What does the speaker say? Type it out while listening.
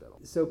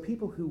So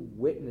people who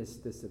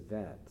witnessed this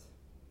event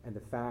and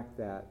the fact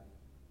that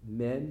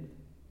men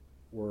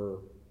were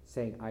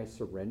saying, "I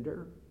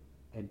surrender,"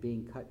 and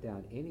being cut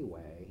down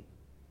anyway,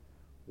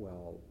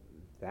 well,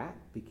 that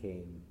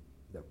became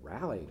the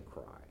rallying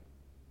cry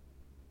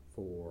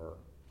for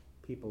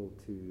people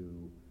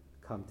to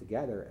come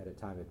together at a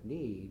time of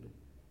need,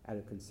 out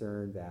of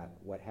concern that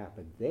what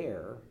happened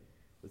there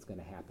was going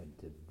to happen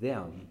to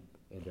them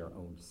in their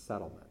own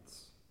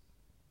settlements.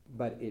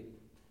 But it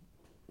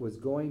was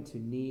going to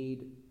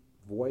need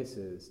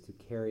voices to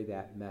carry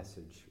that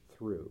message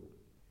through.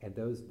 And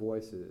those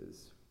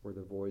voices were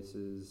the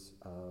voices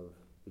of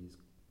these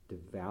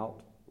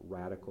devout,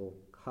 radical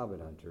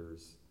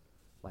Covenanters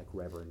like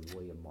Reverend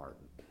William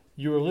Martin.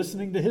 You are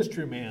listening to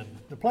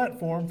Historyman, the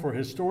platform for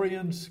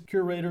historians,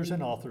 curators,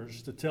 and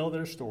authors to tell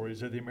their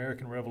stories of the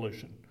American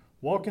Revolution,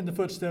 walk in the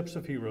footsteps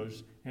of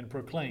heroes, and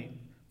proclaim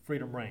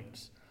freedom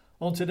reigns.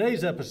 On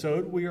today's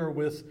episode, we are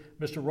with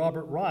Mr.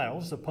 Robert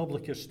Ryals, a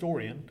public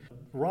historian.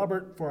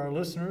 Robert, for our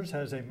listeners,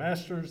 has a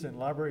master's in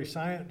library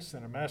science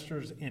and a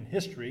master's in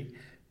history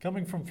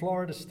coming from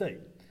Florida State.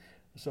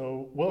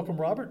 So welcome,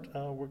 Robert.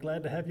 We're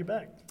glad to have you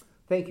back.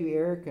 Thank you,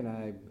 Eric,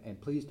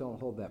 and please don't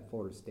hold that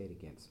Florida State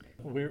against me.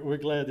 We're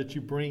glad that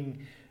you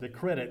bring the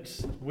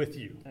credits with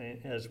you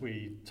as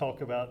we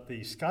talk about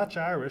the Scotch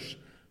Irish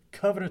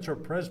Covenanter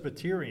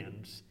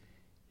Presbyterians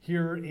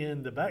here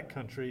in the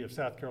backcountry of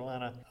South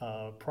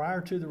Carolina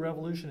prior to the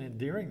Revolution and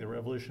during the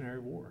Revolutionary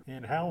War,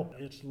 and how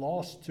it's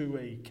lost to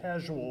a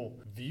casual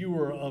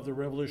viewer of the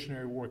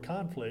Revolutionary War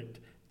conflict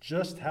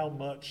just how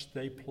much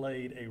they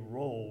played a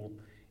role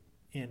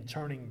in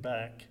turning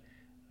back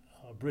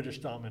British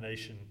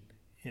domination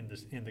in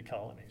the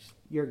colonies.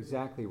 You're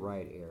exactly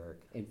right, Eric.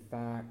 In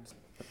fact,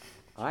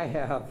 I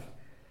have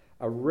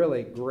a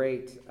really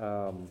great,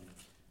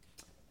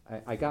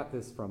 I got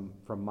this from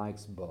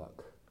Mike's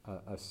book,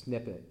 a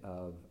snippet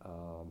of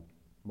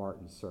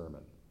Martin's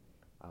sermon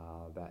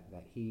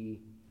that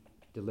he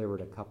delivered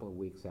a couple of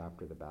weeks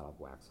after the Battle of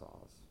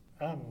Waxhaws.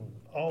 I'm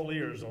all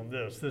ears on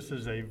this. This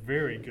is a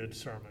very good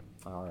sermon.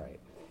 All right.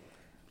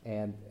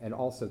 And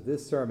also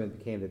this sermon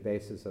became the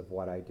basis of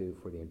what I do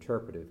for the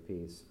interpretive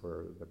piece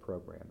for the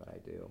program that I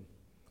do.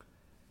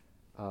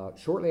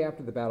 Shortly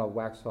after the Battle of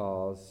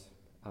Waxhaws,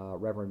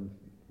 Reverend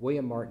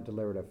William Martin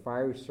delivered a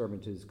fiery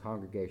sermon to his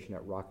congregation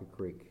at Rocky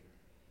Creek,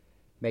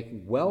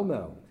 making well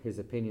known his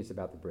opinions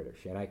about the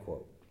British, and I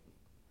quote,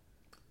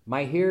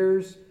 "My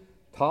hearers,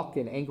 talk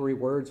in angry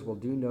words will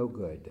do no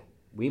good.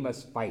 We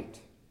must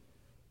fight.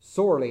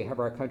 Sorely have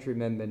our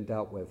countrymen been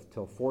dealt with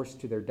till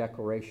forced to their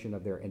declaration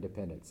of their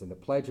independence and the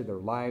pledge of their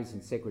lives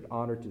and sacred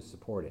honor to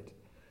support it.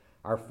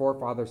 Our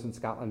forefathers in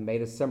Scotland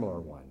made a similar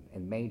one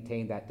and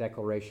maintained that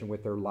declaration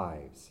with their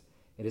lives.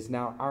 It is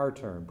now our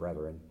turn,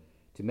 brethren,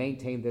 to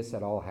maintain this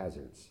at all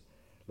hazards.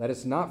 Let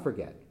us not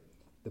forget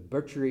the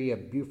butchery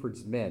of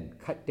Buford's men,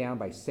 cut down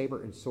by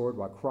saber and sword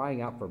while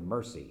crying out for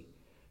mercy.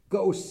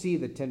 Go see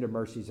the tender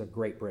mercies of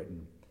Great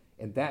Britain.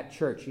 In that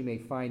church you may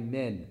find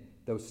men,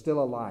 though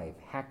still alive,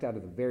 hacked out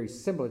of the very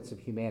semblance of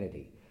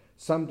humanity,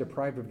 some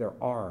deprived of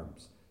their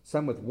arms,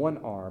 some with one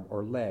arm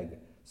or leg,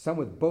 some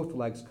with both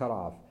legs cut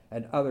off,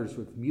 and others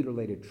with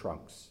mutilated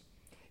trunks.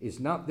 Is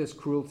not this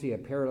cruelty a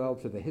parallel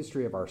to the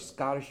history of our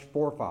Scottish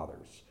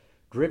forefathers,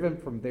 driven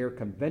from their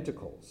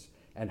conventicles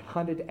and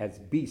hunted as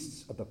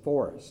beasts of the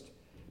forest?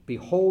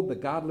 Behold the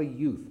godly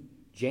youth,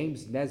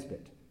 James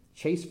Nesbitt,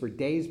 chased for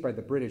days by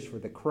the British for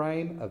the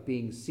crime of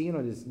being seen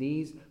on his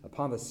knees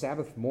upon the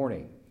Sabbath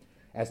morning.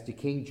 As to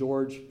King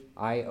George,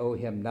 I owe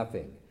him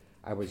nothing.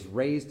 I was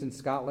raised in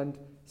Scotland,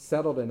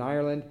 settled in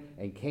Ireland,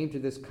 and came to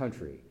this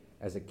country.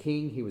 As a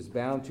king, he was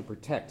bound to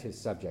protect his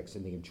subjects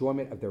in the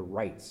enjoyment of their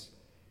rights.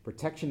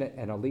 Protection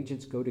and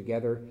allegiance go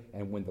together,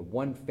 and when the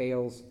one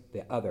fails,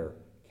 the other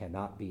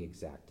cannot be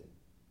exacted."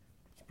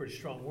 It's pretty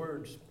strong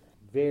words.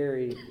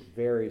 Very,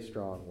 very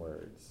strong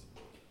words.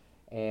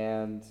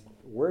 And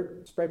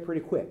word spread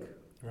pretty quick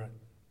Right.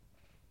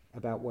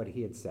 about what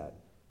he had said.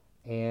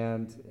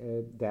 And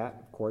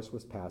that, of course,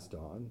 was passed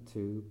on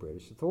to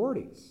British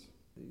authorities.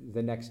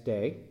 The next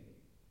day,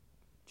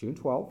 June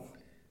 12th,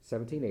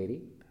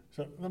 1780.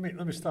 So let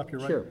me stop you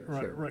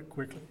right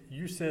quickly.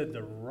 You said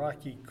the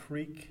Rocky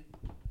Creek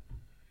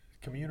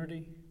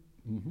community?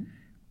 Mm-hmm.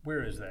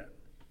 Where is that?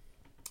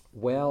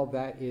 Well,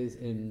 that is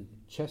in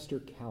Chester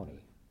County,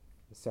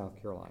 South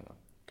Carolina.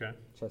 Okay.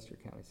 Chester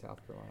County,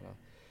 South Carolina.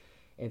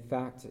 In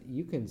fact,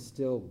 you can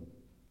still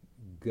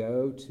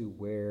go to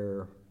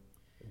where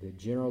the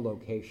general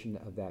location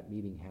of that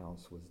meeting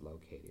house was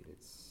located.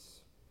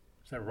 Is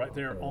that right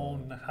there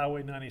on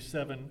Highway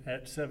 97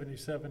 at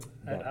 77,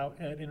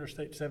 at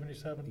Interstate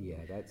 77? Yeah,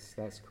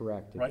 that's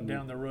correct. Right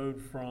down the road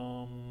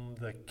from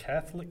the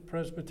Catholic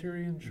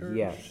Presbyterian Church?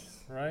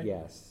 Yes. Right?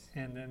 Yes.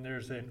 And then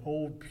there's an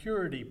old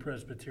Purity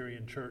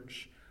Presbyterian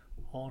Church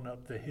on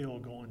up the hill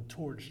going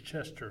towards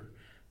Chester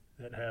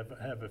that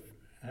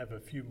have a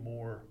few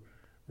more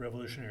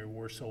Revolutionary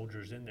War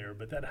soldiers in there.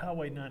 But that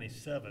Highway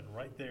 97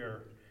 right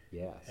there,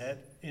 yes, at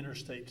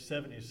Interstate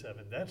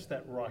 77, that's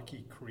that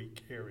Rocky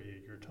Creek area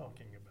you're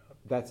talking about.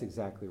 That's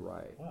exactly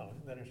right. Wow,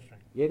 isn't that interesting?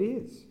 It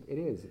is. It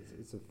is.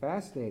 It's a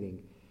fascinating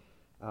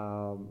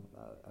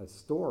a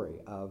story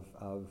of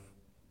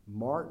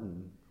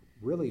Martin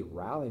really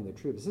rallying the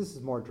troops. This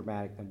is more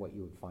dramatic than what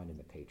you would find in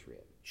The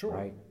Patriot. Sure.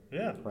 Right?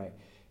 Yeah. Right.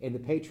 In The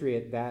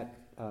Patriot, that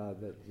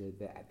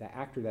the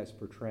actor that's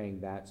portraying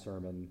that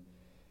sermon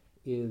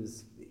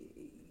is,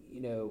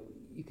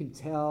 you can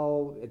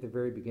tell at the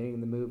very beginning of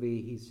the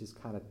movie, he's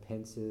just kind of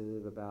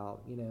pensive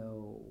about, we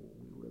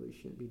really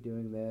shouldn't be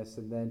doing this.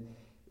 And then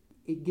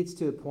it gets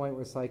to a point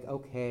where it's like,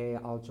 okay,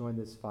 I'll join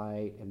this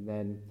fight. And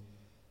then,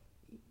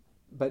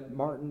 but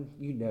Martin,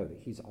 that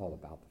he's all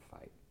about the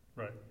fight.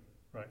 Right.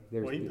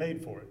 Well, he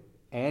paid for it.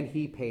 And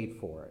he paid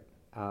for it.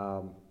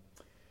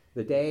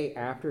 The day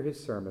after his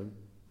sermon,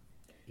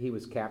 he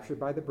was captured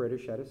by the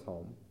British at his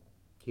home.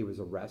 He was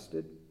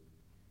arrested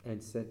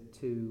and sent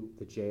to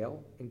the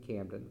jail in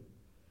Camden,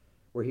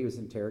 where he was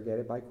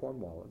interrogated by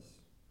Cornwallis,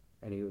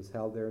 and he was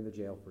held there in the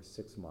jail for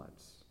 6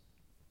 months.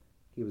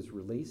 He was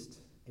released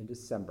in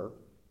December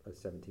of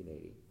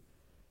 1780,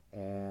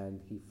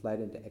 and he fled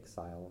into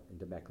exile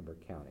into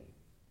Mecklenburg County,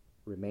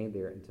 remained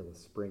there until the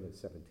spring of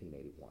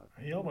 1781.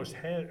 He almost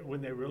had,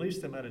 when they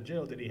released him out of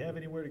jail, did he have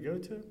anywhere to go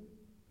to?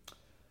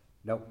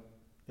 Nope.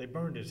 They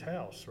burned his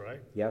house,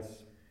 right?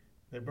 Yes.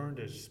 They burned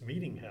his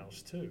meeting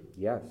house, too.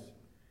 Yes.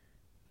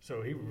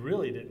 So he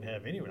really didn't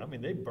have anywhere. I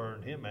mean, they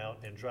burned him out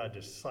and tried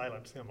to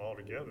silence him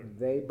altogether.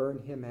 They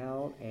burned him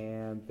out,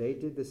 and they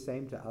did the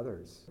same to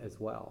others as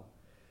well.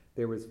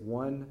 There was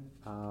one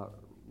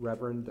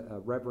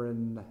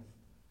Reverend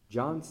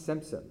John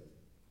Simpson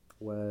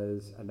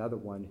was another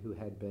one who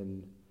had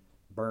been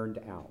burned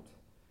out.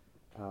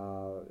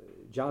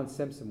 John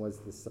Simpson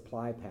was the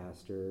supply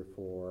pastor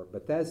for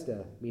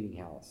Bethesda Meeting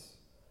House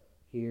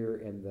here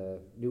in the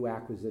New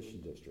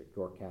Acquisition District,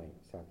 York County,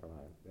 South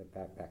Carolina.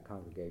 That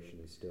congregation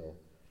is still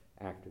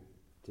active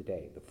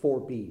today. The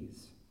 4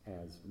 Bs,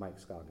 as Mike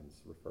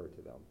Scoggins referred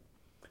to them.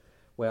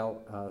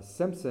 Well,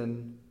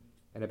 Simpson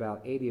and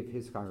about 80 of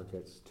his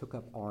congregants took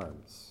up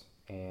arms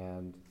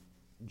and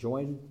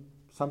joined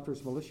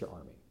Sumter's militia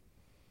army.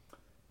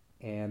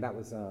 And that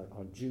was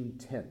on June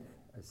 10th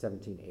of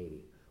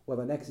 1780. Well,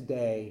 the next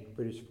day,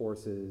 British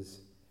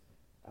forces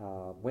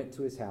went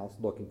to his house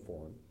looking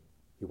for him.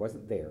 He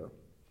wasn't there.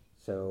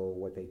 So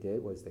what they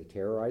did was they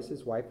terrorized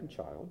his wife and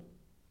child,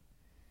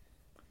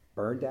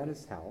 burned down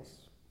his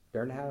house,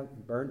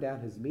 burned down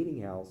his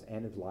meeting house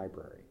and his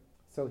library.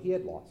 So he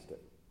had lost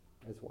it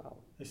as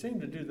well. They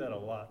seem to do that a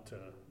lot to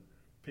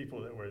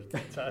people that were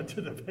tied to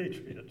the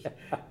Patriots.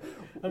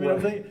 I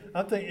mean,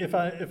 I'm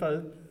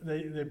thinking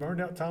they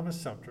burned out Thomas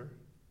Sumter.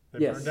 They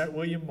burned out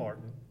William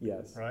Martin.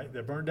 Yes. Right? They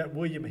burned out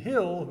William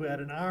Hill, who had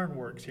an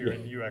ironworks here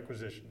in the New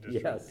Acquisition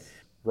District. Yes.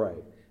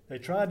 Right. They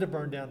tried to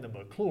burn down the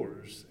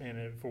McClures, and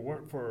if it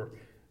weren't for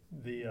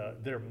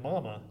their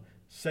mama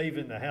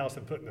saving the house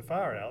and putting the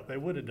fire out, they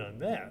would have done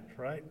that,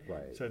 right?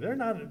 Right. So they're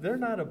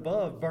not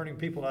above burning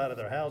people out of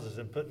their houses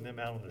and putting them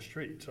out on the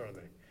streets, are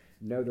they?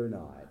 No, they're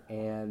not.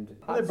 And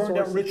they burned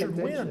out Richard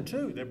Wynn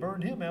too. They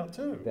burned him out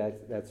too.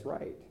 That's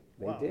right.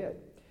 They did.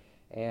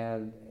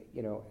 And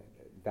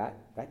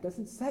that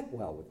doesn't set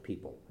well with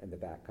people in the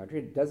backcountry.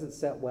 It doesn't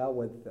set well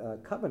with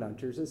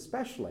Covenanters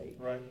especially.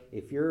 Right.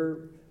 If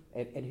you're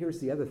and here's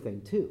the other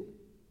thing too.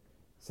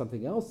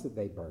 Something else that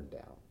they burned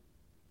down.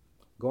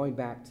 Going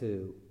back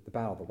to the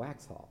Battle of the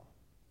Waxhaw.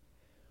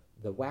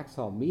 The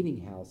Waxhaw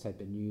Meeting House had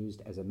been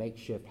used as a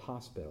makeshift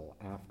hospital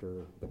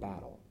after the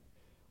battle.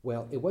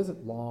 Well, it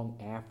wasn't long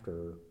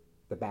after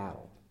the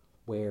battle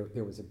where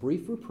there was a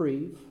brief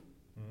reprieve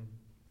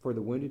for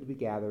the wounded to be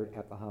gathered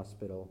at the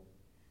hospital,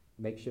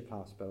 makeshift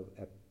hospital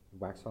at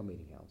Waxhaw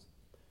Meeting House,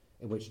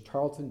 in which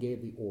Tarleton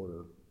gave the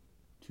order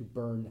to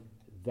burn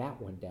that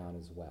one down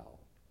as well.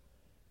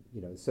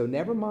 So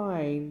never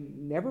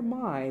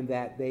mind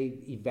that they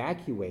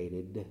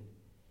evacuated,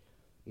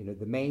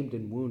 the maimed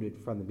and wounded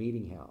from the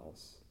meeting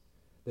house.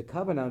 The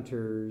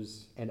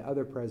Covenanters and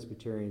other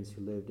Presbyterians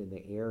who lived in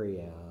the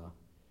area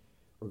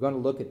were going to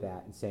look at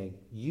that and saying,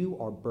 you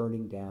are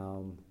burning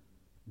down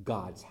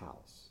God's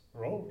house.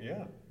 Oh,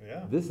 yeah.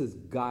 This is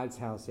God's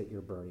house that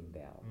you're burning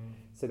down.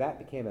 So that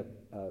became a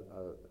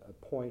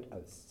point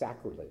of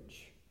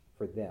sacrilege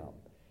for them.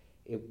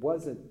 It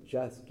wasn't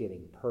just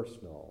getting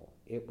personal,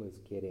 it was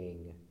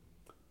getting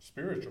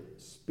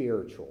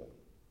spiritual.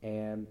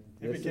 And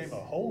it became a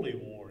holy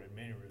war in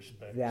many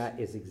respects. That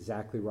is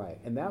exactly right.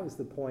 And that was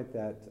the point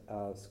that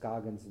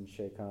Scoggins and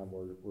Shacon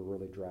were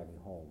really driving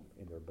home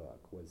in their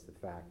book, was the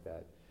fact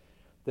that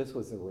this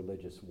was a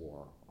religious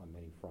war on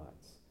many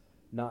fronts.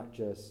 Not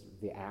just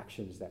the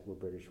actions that the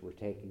British were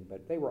taking,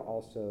 but they were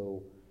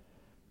also,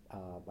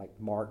 like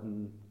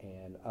Martin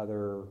and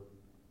other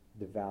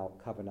devout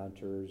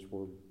Covenanters,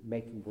 were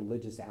making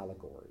religious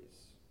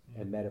allegories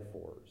and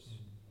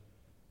metaphors.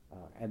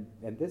 And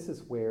this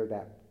is where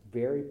that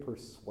very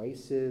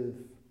persuasive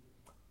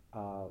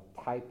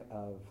type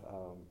of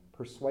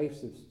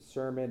persuasive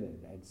sermon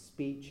and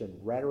speech and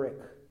rhetoric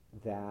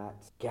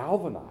that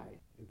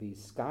galvanized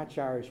these Scotch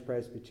Irish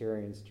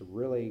Presbyterians to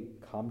really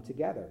come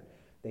together.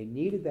 They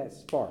needed that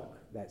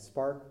spark that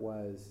spark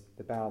was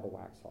the Battle of the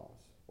Waxhaws,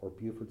 or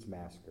Buford's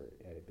Massacre,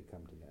 it had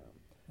become to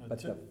know.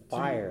 But the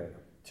fire...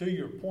 To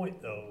your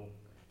point, though,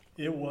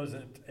 it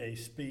wasn't a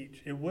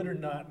speech. It would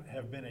not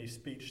have been a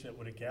speech that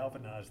would have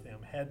galvanized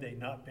them had they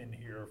not been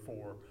here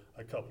for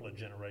a couple of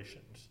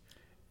generations,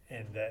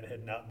 and that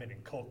had not been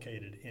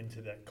inculcated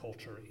into that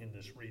culture in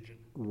this region.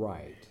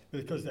 Right.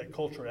 Because that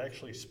culture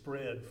actually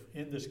spread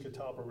in this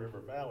Catawba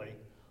River Valley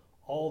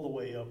all the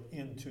way up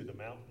into the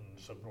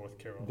mountains of North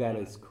Carolina. That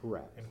is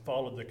correct. And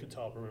followed the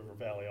Catawba River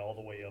Valley all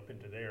the way up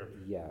into there,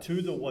 Yes.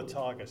 to the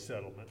Watauga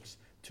settlements,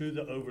 to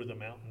the over the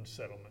mountain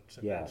settlements,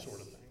 and Yes. that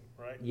sort of thing,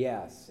 right?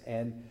 Yes,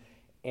 and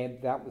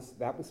that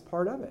was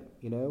part of it.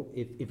 You know,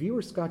 if you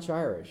were Scotch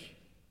Irish,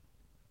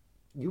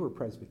 you were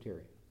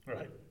Presbyterian.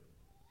 Right.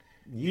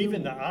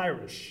 Even the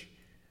Irish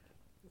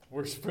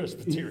were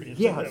Presbyterians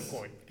Yes. at that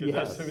point, because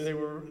Yes. that's who they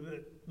were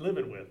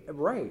living with.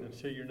 Right.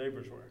 That's who your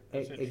neighbors were.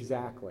 That's interesting.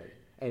 Exactly.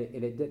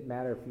 And it didn't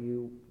matter if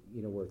you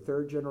were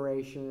third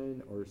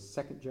generation or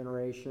second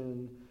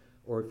generation,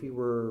 or if you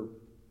were,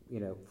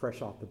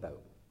 fresh off the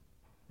boat.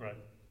 Right.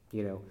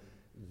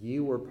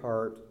 You were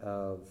part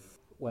of,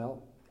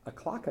 a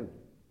clachan.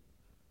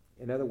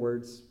 In other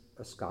words,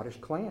 a Scottish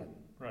clan.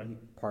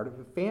 Right. Part of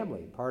a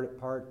family, part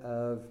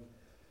of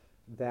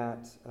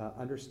that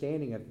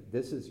understanding of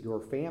this is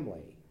your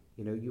family.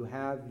 You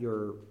have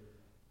your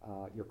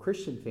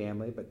Christian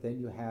family, but then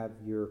you have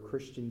your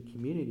Christian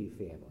community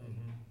family.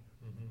 Mm-hmm.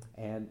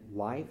 Mm-hmm. And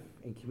life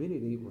and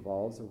community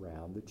revolves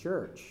around the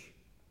church.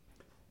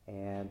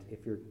 And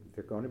if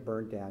they're going to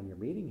burn down your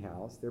meeting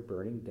house, they're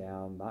burning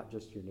down not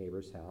just your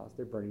neighbor's house,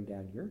 they're burning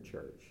down your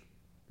church,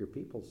 your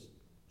people's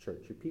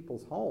church, your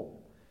people's home.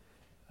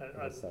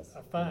 I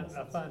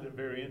find it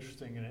very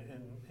interesting, and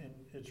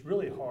it's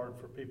really hard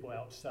for people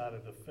outside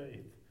of the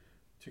faith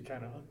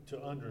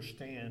to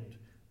understand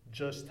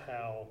just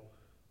how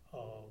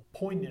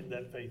poignant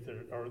that faith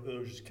or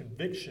those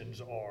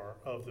convictions are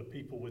of the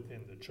people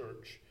within the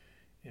church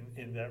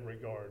in that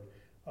regard.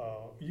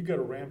 You go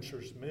to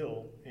Ramser's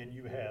Mill and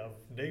you have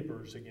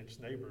neighbors against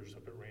neighbors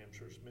up at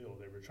Ramser's Mill.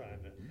 They were trying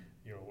to,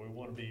 we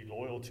want to be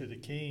loyal to the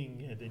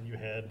king, and then you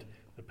had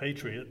the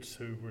patriots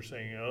who were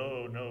saying,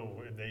 oh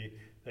no, and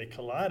they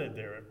collided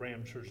there at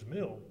Ramser's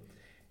Mill.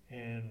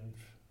 And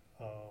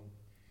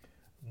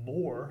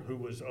Moore, who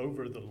was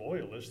over the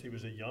loyalists, he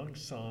was a young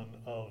son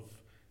of,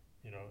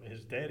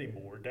 his Daddy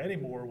Moore. Daddy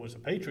Moore was a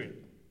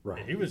patriot.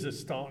 Right. He was a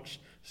staunch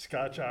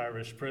Scotch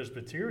Irish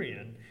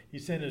Presbyterian. He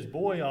sent his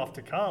boy off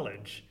to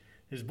college.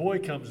 His boy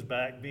comes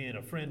back being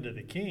a friend of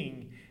the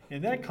king,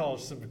 and that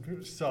caused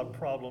some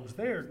problems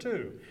there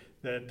too.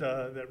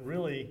 That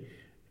really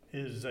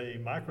is a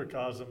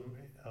microcosm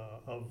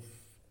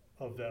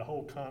of that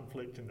whole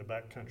conflict in the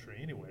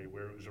backcountry anyway,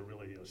 where it was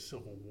really a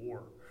civil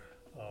war,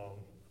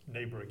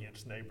 neighbor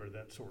against neighbor,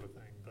 that sort of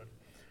thing. But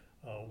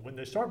when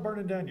they start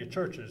burning down your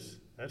churches,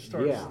 that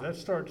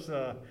starts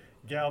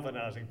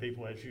galvanizing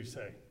people, as you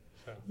say.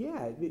 So.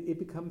 Yeah, it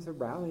becomes a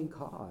rallying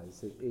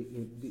cause.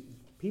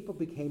 People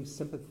became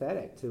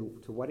sympathetic to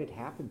what had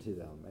happened to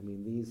them. I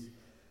mean, these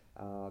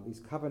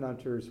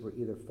Covenanters were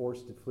either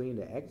forced to flee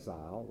into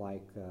exile,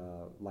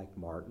 like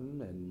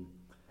Martin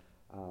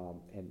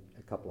and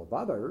a couple of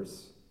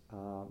others,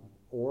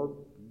 or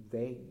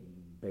they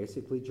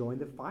basically joined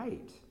the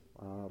fight,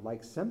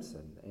 like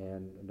Simpson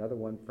and another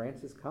one,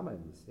 Francis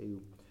Cummins,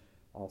 who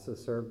also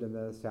served in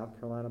the South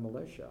Carolina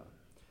militia.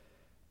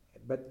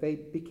 But they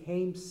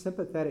became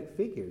sympathetic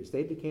figures.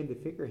 They became the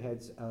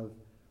figureheads of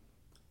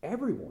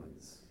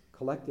everyone's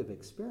collective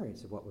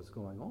experience of what was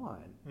going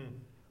on.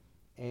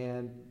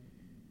 And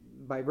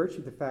by virtue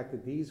of the fact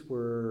that these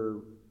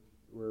were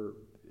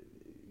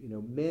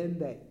men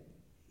that,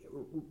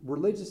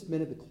 religious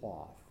men of the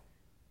cloth,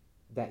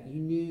 that you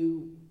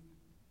knew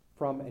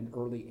from an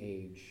early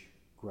age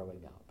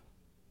growing up.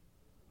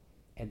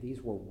 And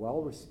these were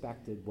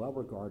well-respected,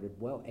 well-regarded,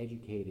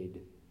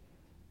 well-educated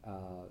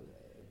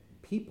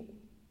people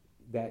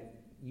that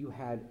you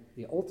had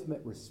the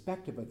ultimate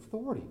respect of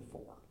authority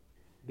for,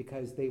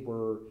 because they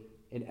were,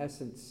 in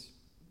essence,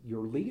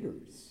 your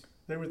leaders.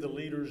 They were the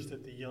leaders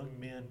that the young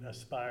men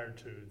aspired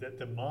to, that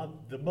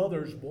the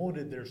mothers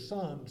wanted their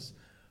sons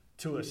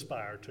to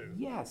aspire to.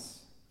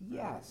 Yes.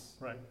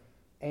 Right.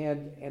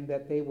 And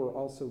that they were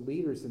also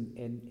leaders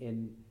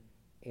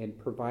in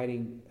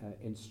providing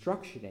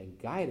instruction and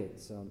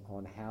guidance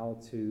on how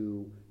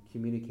to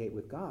communicate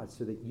with God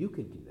so that you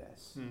could do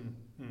this.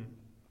 Mm-hmm.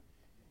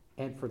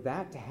 And for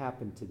that to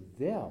happen to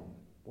them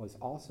was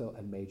also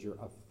a major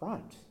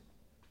affront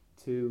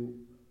to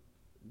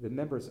the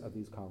members of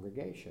these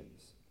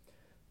congregations.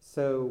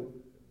 So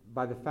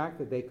by the fact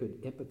that they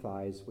could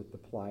empathize with the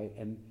plight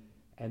and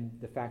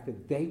the fact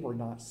that they were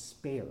not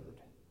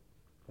spared,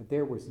 that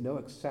there was no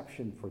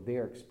exception for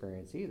their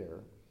experience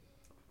either,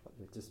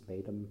 it just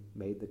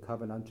made the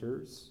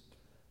Covenanters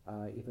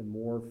even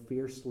more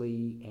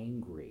fiercely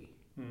angry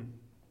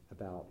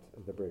about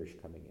the British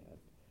coming in.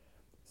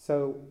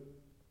 So,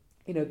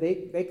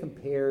 they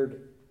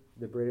compared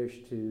the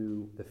British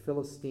to the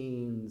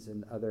Philistines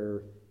and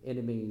other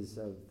enemies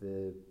of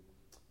the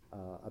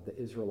of the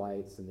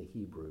Israelites and the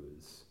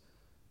Hebrews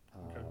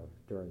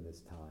during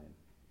this time.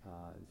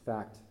 In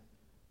fact,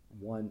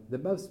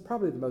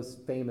 probably the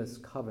most famous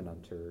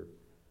Covenanter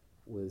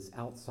was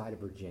outside of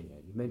Virginia.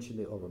 You mentioned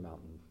the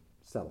Overmountain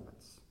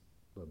settlements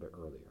a little bit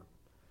earlier.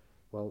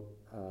 Well,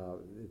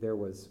 there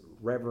was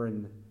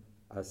Reverend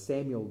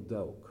Samuel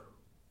Doak,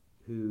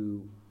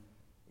 who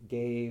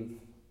gave,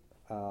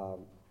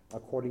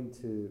 according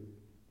to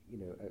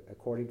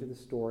the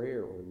story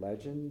or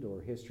legend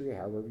or history,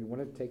 however you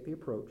want to take the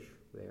approach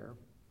there,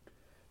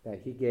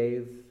 that he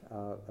gave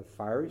a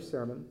fiery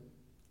sermon,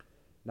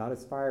 not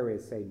as fiery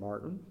as St.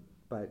 Martin,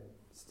 but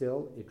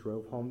still it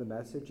drove home the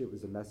message. It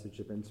was a message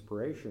of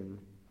inspiration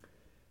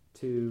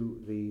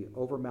to the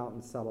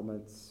Overmountain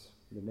settlements,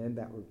 the men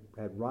that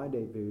had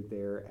rendezvoused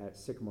there at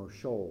Sycamore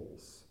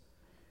Shoals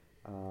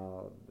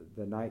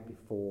the night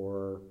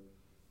before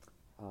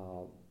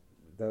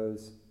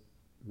those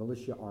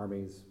militia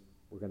armies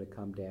were going to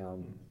come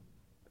down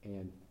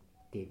and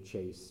gave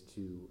chase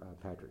to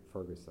Patrick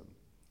Ferguson.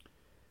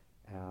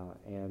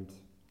 And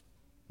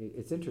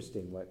it's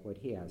interesting what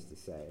he has to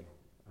say.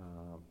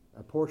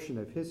 A portion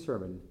of his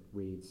sermon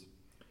reads,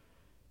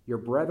 "Your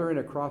brethren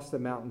across the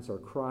mountains are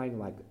crying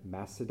like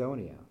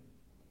Macedonia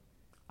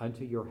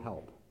unto your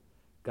help.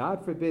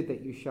 God forbid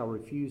that you shall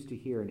refuse to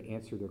hear and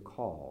answer their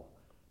call,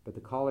 but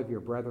the call of your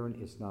brethren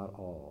is not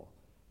all.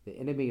 The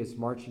enemy is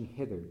marching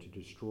hither to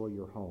destroy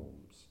your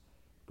homes.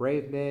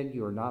 Brave men,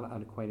 you are not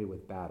unacquainted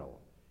with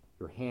battle.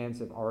 Your hands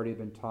have already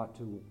been taught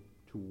to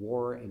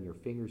war and your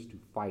fingers to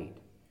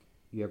fight.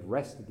 You have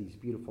wrested these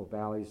beautiful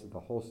valleys of the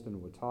Holston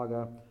and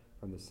Watauga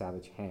from the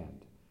savage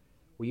hand.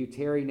 Will you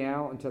tarry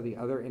now until the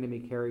other enemy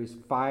carries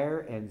fire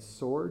and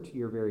sword to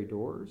your very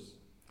doors?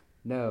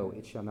 No,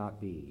 it shall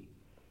not be.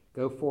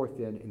 Go forth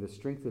then in the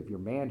strength of your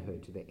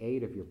manhood to the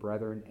aid of your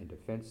brethren and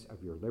defense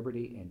of your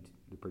liberty and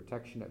the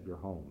protection of your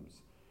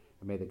homes.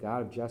 And may the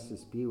God of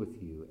justice be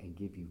with you and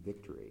give you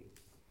victory."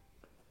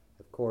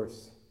 Of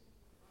course,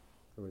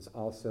 there was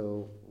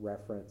also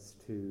reference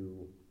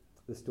to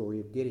the story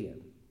of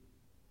Gideon.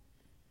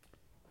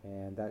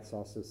 And that's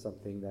also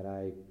something that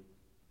I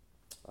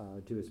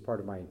do as part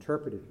of my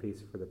interpretive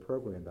piece for the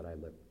program that I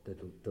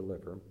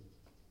deliver,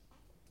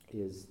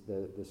 is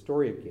the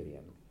story of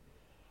Gideon,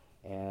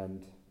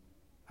 and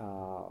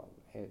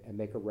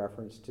make a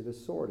reference to the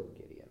sword of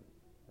Gideon,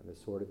 and the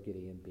sword of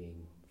Gideon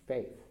being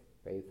faith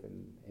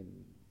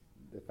in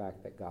the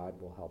fact that God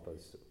will help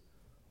us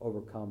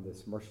overcome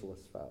this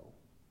merciless foe.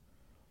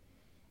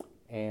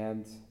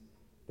 And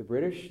the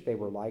British, they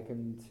were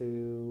likened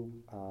to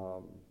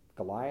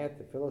Goliath,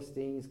 the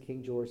Philistines.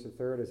 King George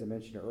III, as I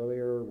mentioned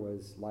earlier,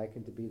 was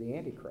likened to be the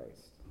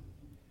Antichrist.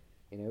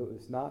 It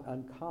was not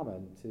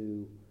uncommon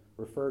to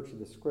refer to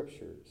the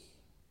scriptures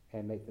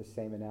and make the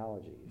same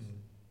analogies. Mm-hmm.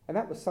 And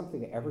that was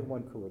something that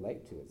everyone could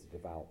relate to as a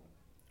devout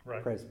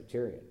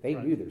Presbyterian. They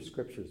knew their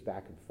scriptures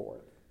back and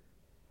forth.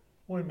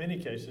 Well, in many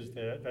cases,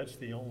 that's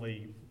the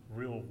only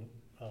real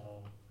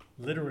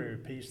literary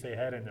piece they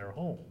had in their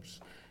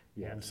homes.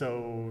 Yeah. And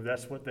so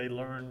that's what they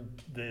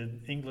learned the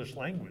English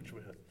language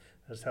with.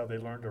 That's how they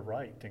learned to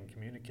write and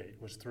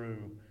communicate, was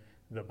through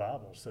the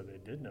Bible. So they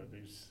did know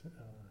these.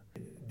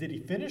 Did he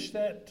finish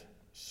that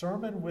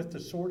sermon with the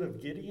sword of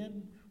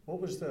Gideon?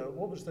 What was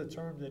the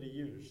term that he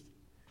used?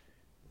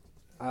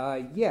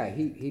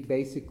 He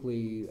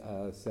basically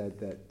said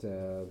that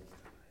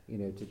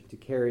to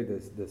carry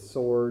the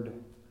sword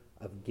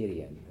of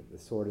Gideon. The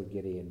sword of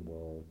Gideon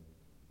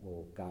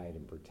will guide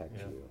and protect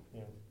you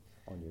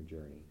on your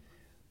journey.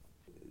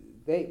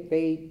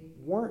 They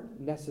weren't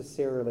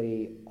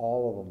necessarily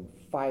all of them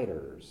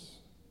fighters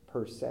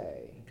per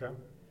se,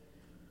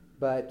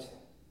 but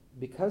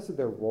because of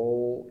their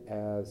role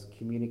as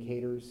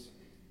communicators,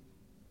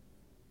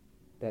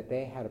 that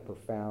they had a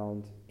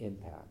profound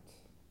impact.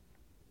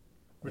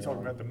 We're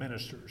talking about the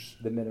ministers.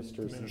 The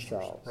ministers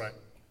themselves.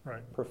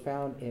 Right.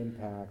 Profound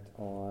impact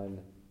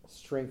on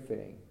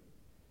strengthening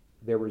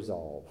their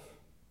resolve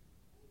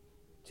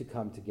to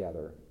come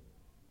together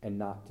and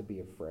not to be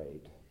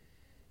afraid,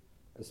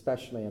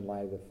 especially in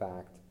light of the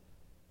fact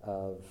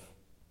of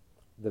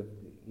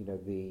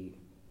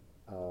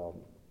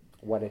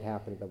what had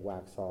happened at the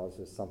Waxhaws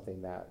is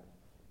something that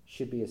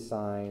should be a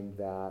sign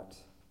that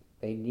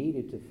they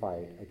needed to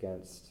fight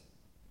against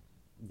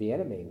the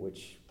enemy,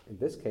 which in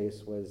this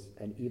case was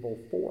an evil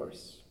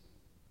force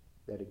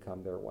that had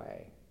come their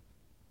way.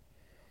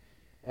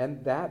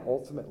 And that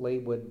ultimately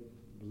would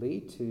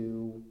lead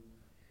to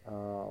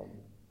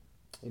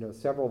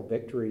several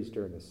victories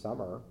during the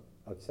summer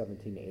of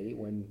 1780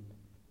 when,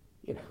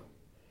 if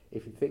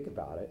you think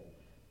about it,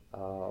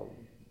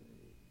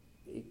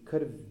 it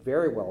could have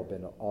very well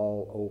been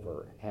all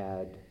over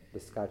had the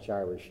Scotch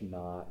Irish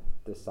not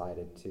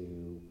decided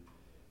to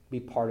be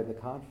part of the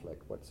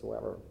conflict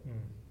whatsoever.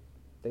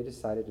 They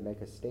decided to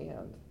make a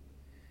stand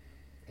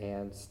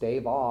and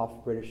stave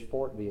off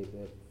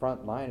the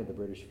front line of the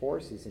British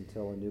forces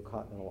until a new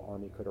Continental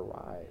Army could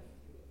arrive.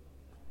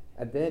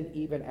 And then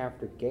even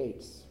after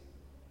Gates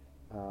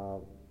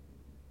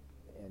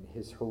and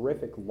his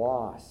horrific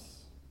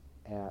loss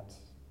at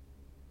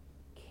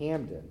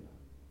Camden,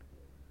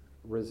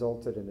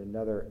 resulted in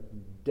another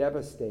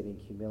devastating,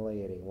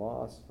 humiliating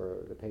loss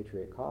for the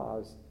Patriot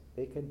cause,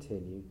 they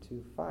continued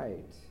to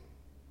fight.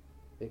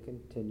 They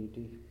continued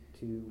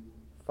to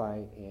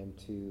fight and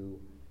to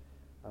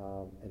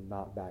and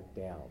not back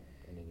down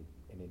in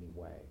any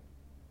way.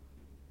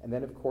 And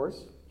then, of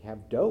course, you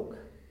have Doak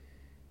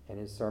and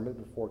his sermon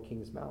before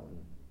Kings Mountain,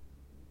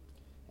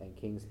 and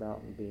Kings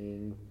Mountain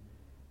being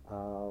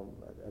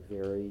a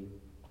very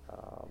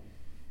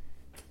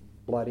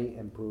bloody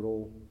and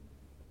brutal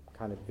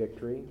kind of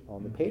victory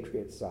on the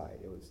Patriots' side.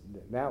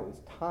 Now it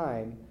was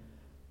time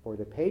for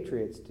the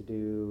Patriots to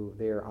do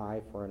their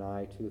eye for an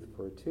eye, tooth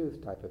for a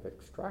tooth type of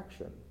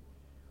extraction,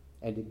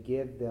 and to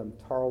give them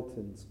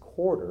Tarleton's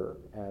quarter,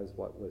 as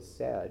what was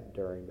said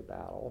during the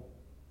battle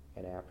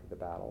and after the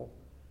battle,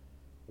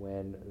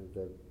 when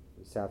the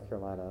South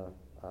Carolina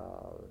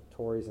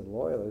Tories and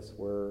Loyalists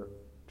were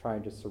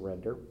trying to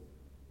surrender.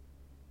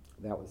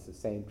 That was the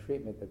same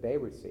treatment that they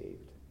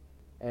received.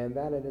 And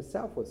that in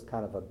itself was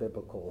kind of a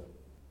biblical,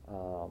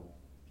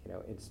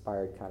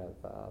 inspired kind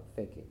of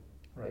thinking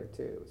there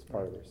too. It was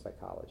part of their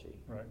psychology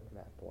at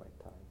that point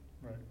in time.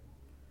 Right.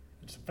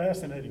 It's a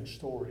fascinating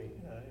story.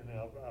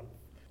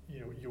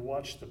 You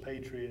watch The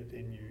Patriot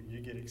and you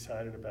get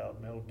excited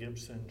about Mel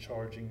Gibson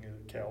charging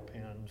cow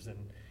pens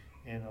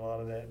and a lot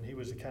of that. And he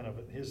was a kind of,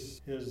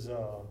 his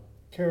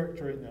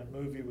character in that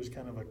movie was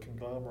kind of a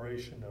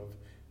conglomeration of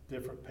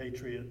different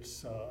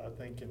patriots, I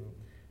think, and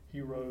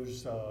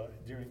heroes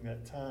during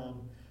that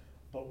time.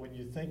 But when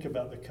you think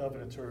about the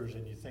Covenanters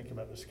and you think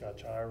about the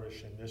Scotch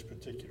Irish in this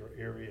particular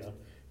area,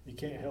 you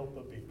can't help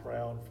but be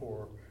proud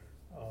for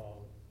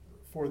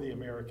the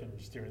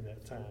Americans during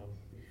that time.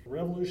 The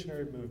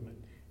Revolutionary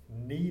movement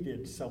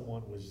needed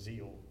someone with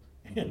zeal.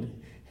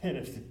 And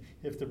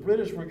if the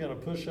British were going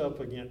to push up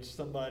against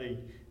somebody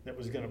that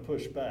was going to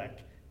push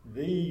back,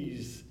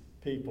 these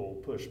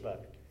people pushed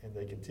back, and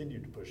they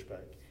continued to push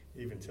back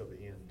even till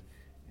the end.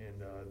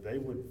 And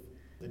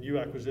the new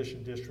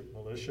acquisition district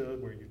militia,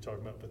 where you're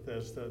talking about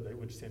Bethesda, they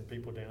would send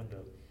people down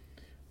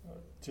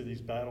to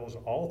these battles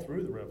all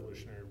through the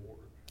Revolutionary War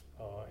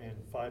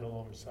and fight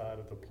alongside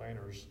of the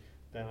planters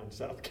down in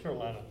South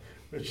Carolina,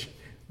 which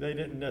they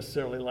didn't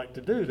necessarily like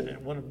to do. They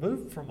didn't want to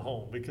move from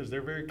home because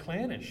they're very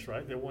clannish,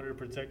 right? They wanted to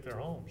protect their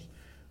homes.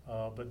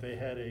 But they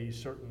had a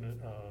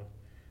certain,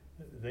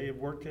 they had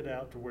worked it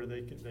out to where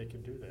they could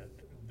do that.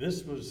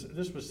 This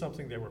was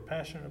something they were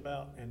passionate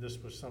about, and this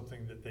was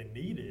something that they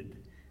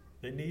needed.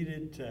 They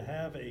needed to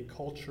have a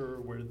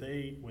culture where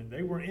when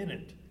they were in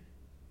it,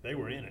 they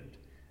were in it.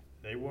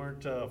 They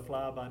weren't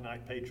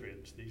fly-by-night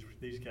patriots.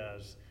 These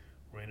guys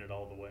were in it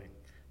all the way.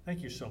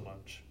 Thank you so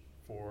much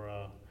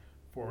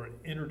for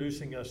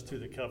introducing us to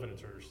the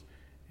Covenanters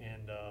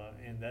and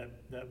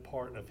that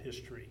part of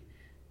history.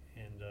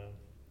 And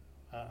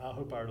I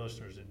hope our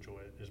listeners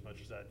enjoy it as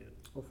much as I did.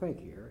 Well,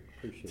 thank you, Eric.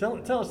 Appreciate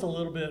it. Tell us a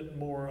little bit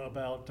more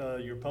about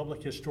your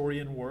public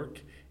historian work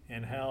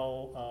and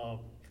how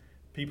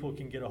people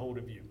can get a hold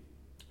of you.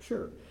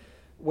 Sure.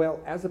 Well,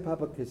 as a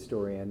public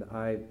historian,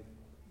 I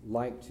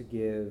like to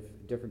give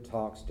different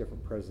talks,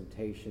 different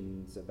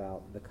presentations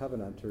about the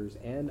Covenanters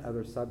and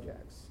other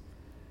subjects.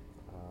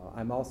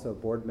 I'm also a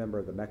board member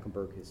of the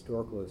Mecklenburg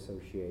Historical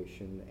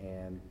Association,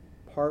 and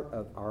part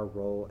of our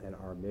role and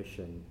our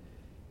mission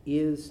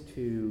is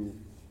to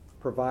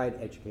provide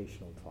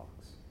educational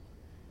talks.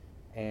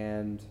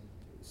 And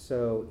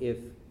so if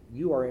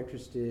you are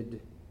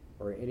interested,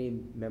 or any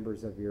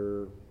members of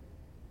your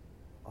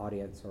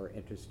audience are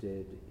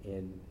interested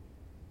in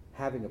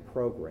having a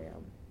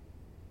program,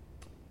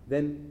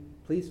 then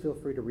please feel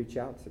free to reach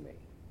out to me.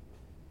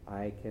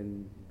 I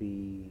can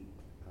be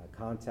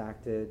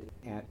contacted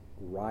at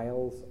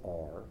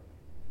RYalsR,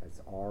 that's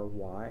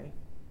RYALSR,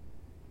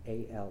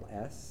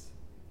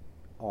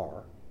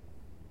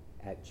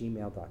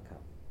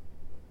 @gmail.com.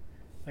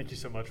 Thank you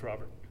so much,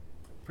 Robert.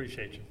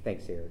 Appreciate you.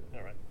 Thanks, Eric.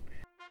 All right.